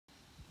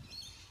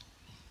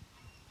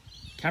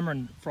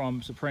Cameron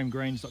from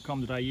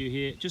supremegreens.com.au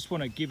here. Just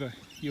want to give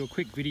you a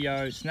quick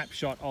video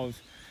snapshot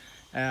of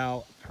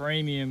our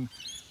premium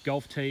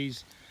golf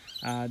tees.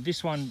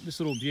 This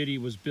little beauty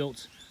was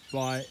built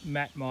by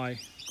Matt, my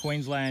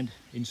Queensland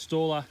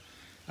installer.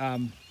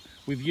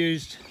 We've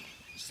used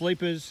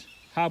sleepers,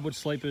 hardwood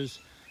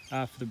sleepers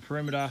for the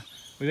perimeter.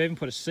 We've even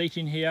put a seat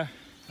in here,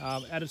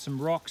 added some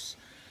rocks,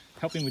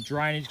 helping with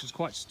drainage because it's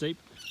quite steep.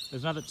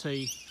 There's another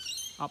tee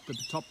up at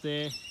the top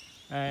there,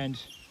 and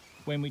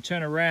when we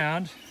turn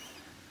around,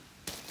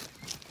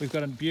 we've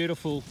got a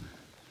beautiful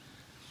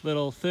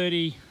little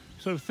between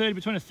a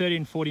 30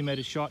 and 40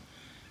 metre shot,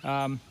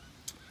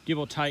 give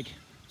or take,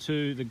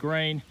 to the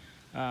green.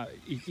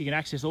 You can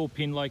access all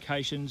pin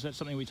locations. That's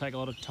something we take a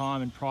lot of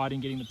time and pride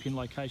in, getting the pin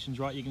locations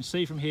right. You can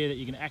see from here that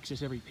you can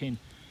access every pin.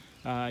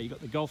 You've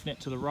got the golf net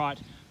to the right,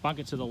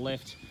 bunker to the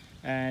left,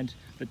 and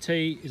the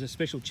tee is a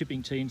special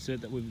chipping tee insert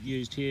that we've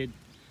used here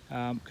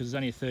because it's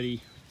only a 30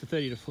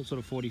 to sort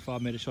of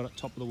 45 metre shot at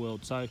top of the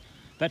world. So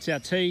that's our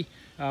tee.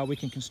 We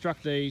can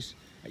construct these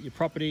at your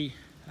property,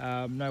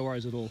 no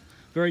worries at all.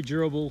 Very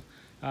durable,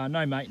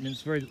 no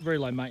maintenance, very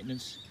low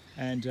maintenance,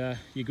 and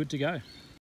you're good to go.